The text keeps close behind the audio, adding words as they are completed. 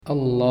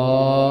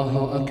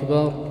الله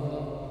أكبر.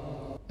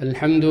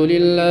 الحمد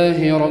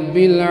لله رب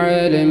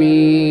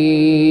العالمين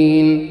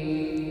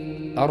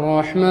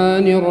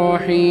الرحمن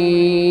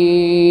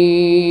الرحيم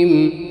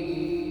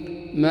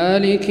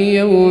مالك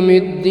يوم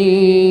الدين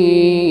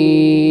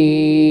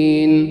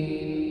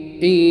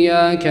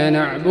إياك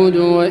نعبد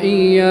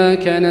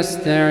وإياك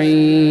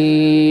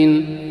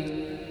نستعين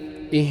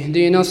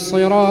اهدنا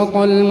الصراط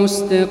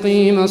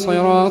المستقيم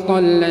صراط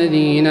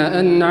الذين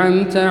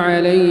أنعمت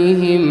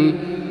عليهم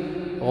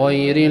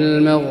غير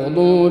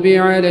المغضوب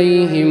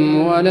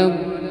عليهم ولا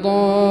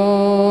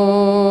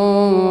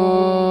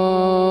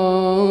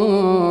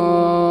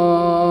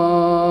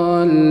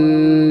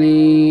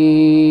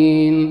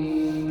الضالين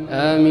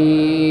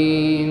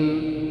آمين.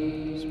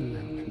 بسم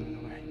الله الرحمن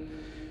الرحيم.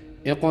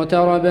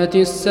 اقتربت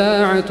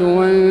الساعة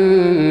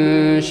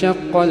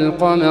وانشق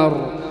القمر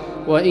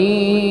وإن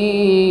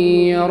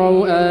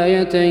يروا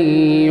آية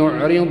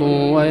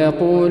يعرضوا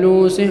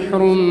ويقولوا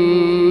سحر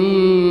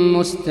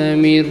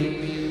مستمر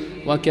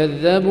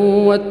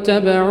وكذبوا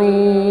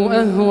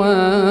واتبعوا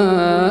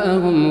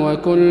أهواءهم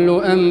وكل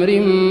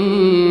أمر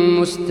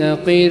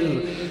مستقر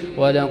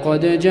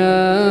ولقد جاءهم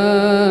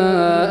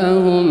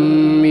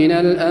من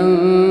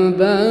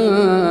الأنباء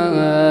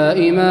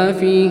ما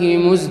فيه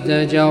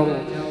مزدجر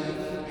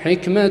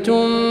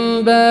حكمة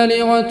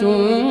بالغة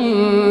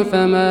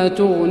فما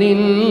تغني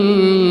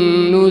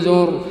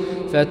النذر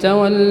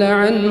فتول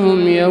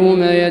عنهم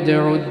يوم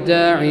يدعو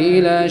الداعي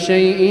إلى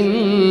شيء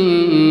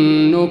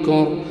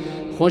نكر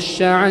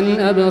خش عن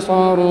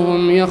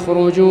أبصارهم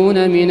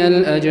يخرجون من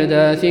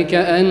الأجداث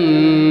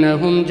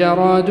كأنهم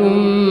جراد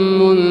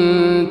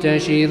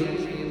منتشر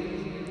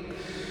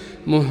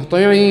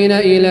مهطعين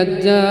إلى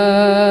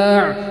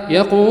الداع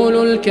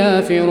يقول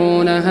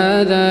الكافرون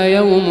هذا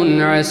يوم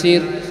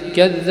عسر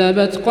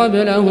كذبت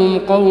قبلهم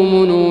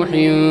قوم نوح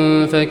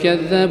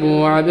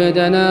فكذبوا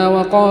عبدنا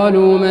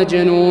وقالوا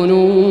مجنون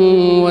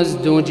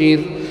وازدجر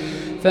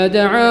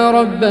فدعا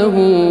ربه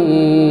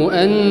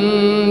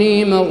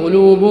أني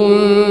مغلوب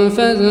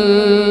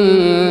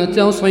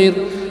فانتصر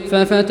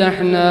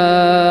ففتحنا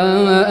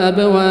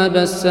أبواب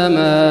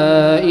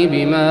السماء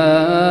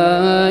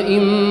بماء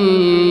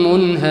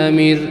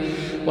منهمر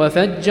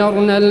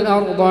وفجرنا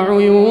الأرض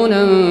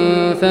عيونا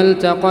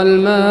فالتقى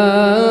الماء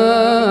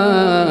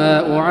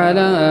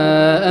على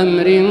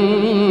أمر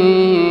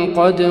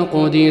قد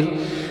قدر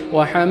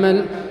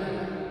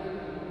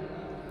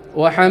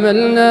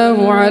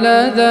وحملناه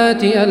على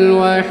ذات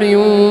ألواح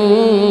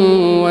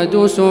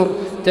ودسر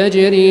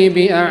تجري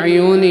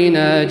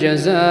بأعيننا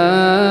جزاء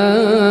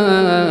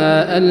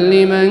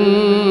لمن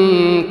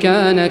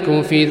كان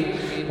كفر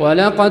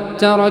ولقد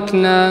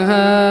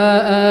تركناها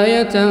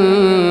آية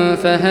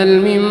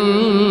فهل من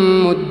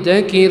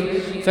مدكر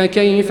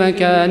فكيف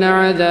كان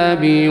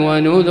عذابي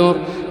ونذر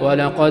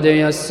ولقد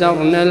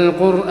يسرنا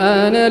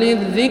القرآن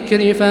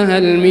للذكر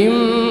فهل من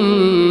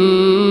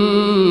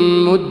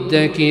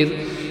مدكر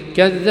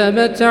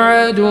كذبت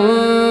عاد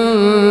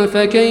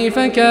فكيف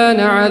كان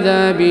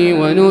عذابي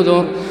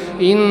ونذر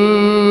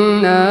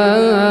إنا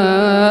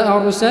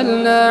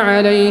أرسلنا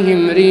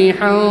عليهم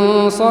ريحا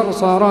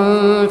صرصرا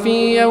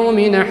في يوم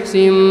نحس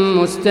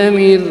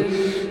مستمر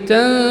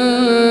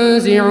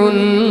تنزع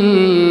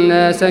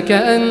الناس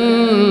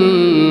كأنهم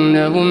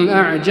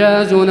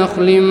أعجاز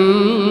نخل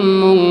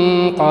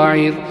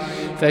منقعر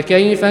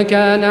فكيف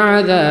كان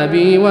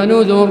عذابي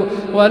ونذر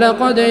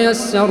ولقد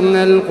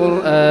يسرنا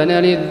القرآن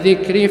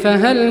للذكر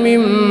فهل من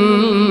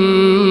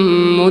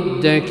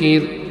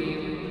مدكر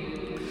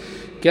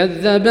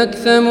كذبت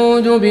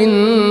ثمود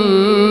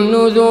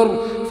بالنذر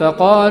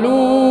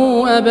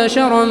فقالوا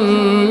أبشرا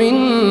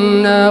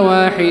منا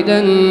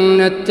واحدا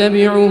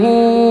نتبعه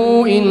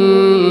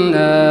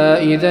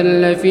إنا إذا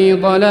لفي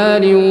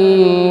ضلال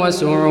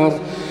وسعر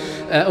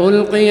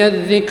أألقي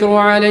الذكر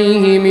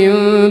عليه من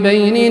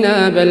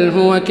بيننا بل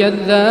هو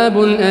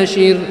كذاب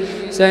أشر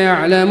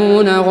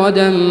سيعلمون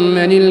غدا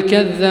من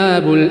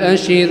الكذاب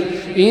الأشر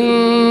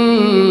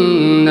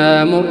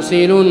إنا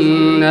مرسل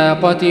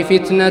الناقة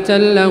فتنة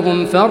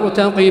لهم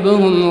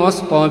فارتقبهم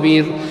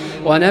واصطبر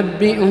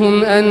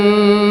ونبئهم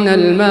أن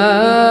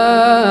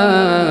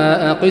الماء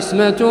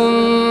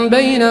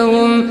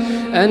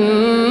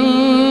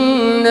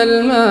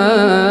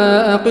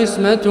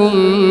قسمة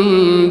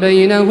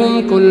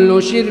بينهم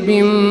كل شرب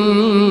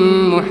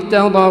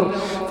محتضر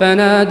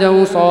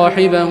فنادوا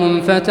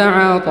صاحبهم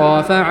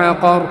فتعاطى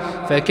فعقر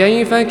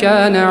فكيف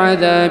كان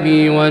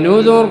عذابي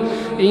ونذر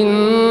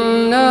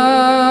إنا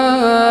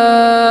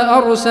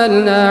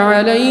أرسلنا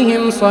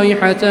عليهم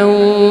صيحة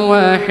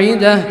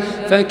واحدة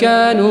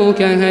فكانوا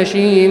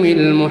كهشيم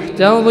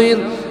المحتضر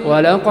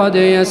ولقد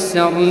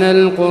يسرنا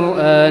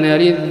القرآن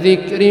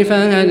للذكر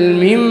فهل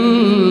من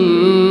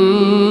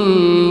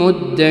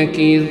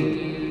مدكر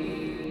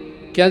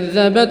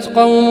كذبت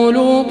قوم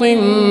لوط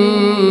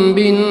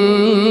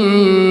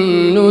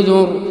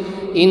بالنذر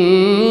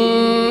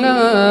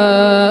إنا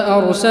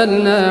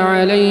أرسلنا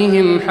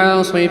عليهم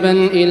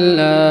حاصبا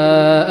إلا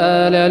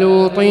آل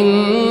لوط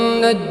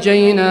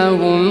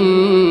نجيناهم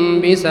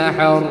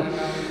بسحر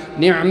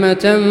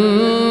نعمة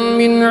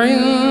من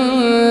عند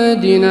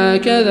جلدنا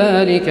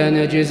كذلك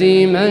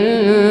نجزي من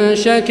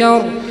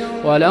شكر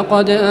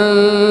ولقد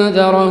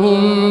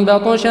أنذرهم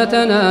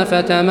بطشتنا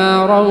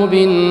فتماروا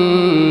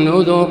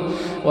بالنذر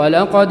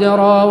ولقد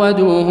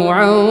راودوه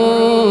عن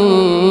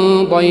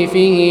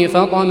ضيفه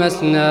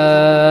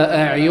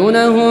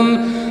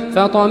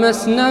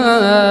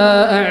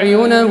فطمسنا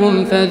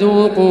أعينهم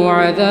فذوقوا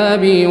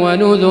عذابي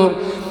ونذر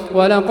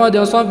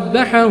ولقد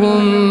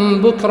صبحهم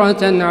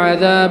بكرة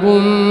عذاب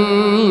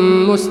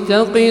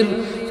مستقر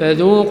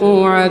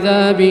فذوقوا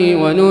عذابي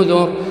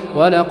ونذر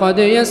ولقد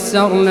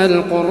يسرنا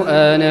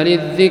القرآن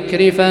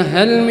للذكر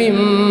فهل من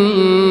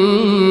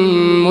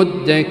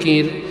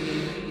مدكر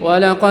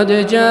ولقد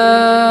جاء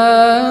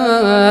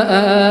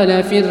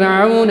آل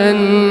فرعون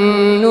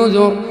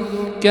النذر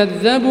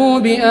كذبوا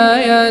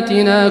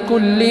بآياتنا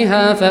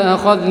كلها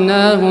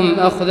فأخذناهم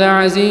أخذ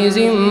عزيز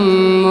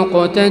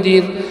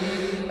مقتدر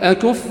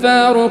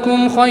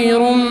أكفاركم خير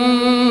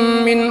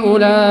من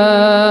أولئكم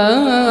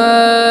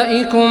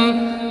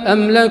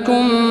أم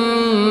لكم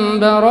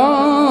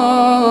براءة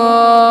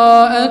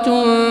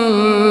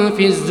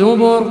في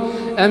الزبر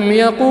أم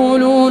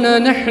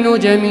يقولون نحن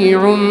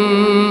جميع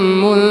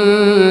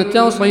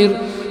منتصر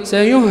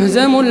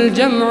سيهزم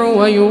الجمع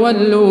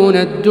ويولون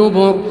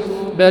الدبر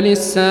بل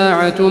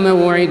الساعة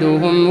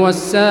موعدهم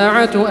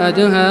والساعة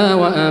أدهى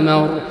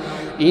وأمر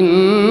إن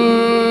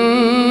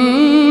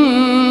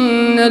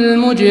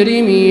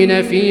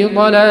المجرمين في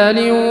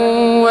ضلال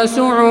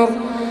وسعر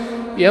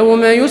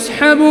يوم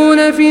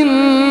يسحبون في النار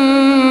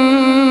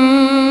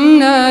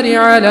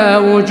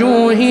على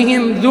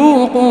وجوههم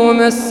ذوقوا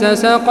مس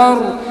سقر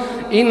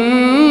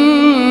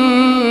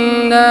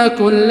إنا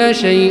كل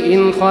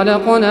شيء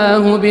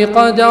خلقناه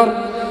بقدر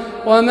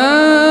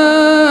وما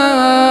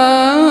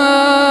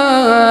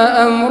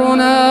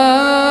أمرنا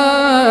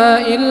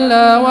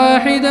إلا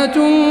واحدة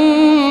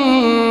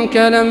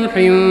كلمح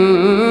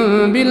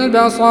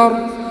بالبصر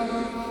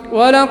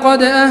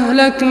ولقد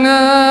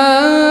أهلكنا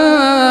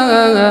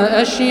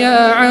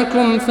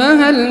أشياعكم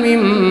فهل من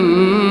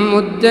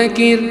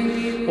مدكر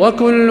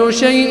وكل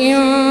شيء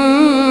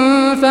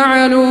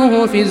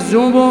فعلوه في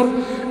الزبر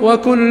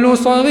وكل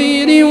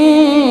صغير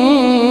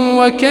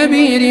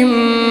وكبير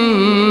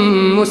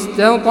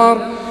مستطر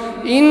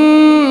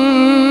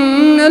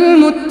إن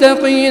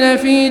المتقين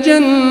في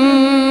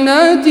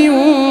جنات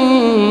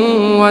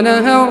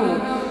ونهر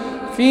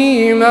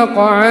في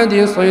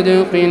مقعد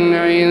صدق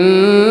عند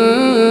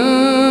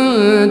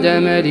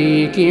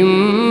مليك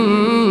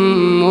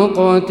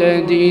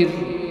مقتدر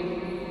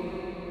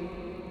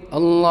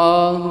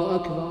الله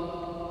أكبر.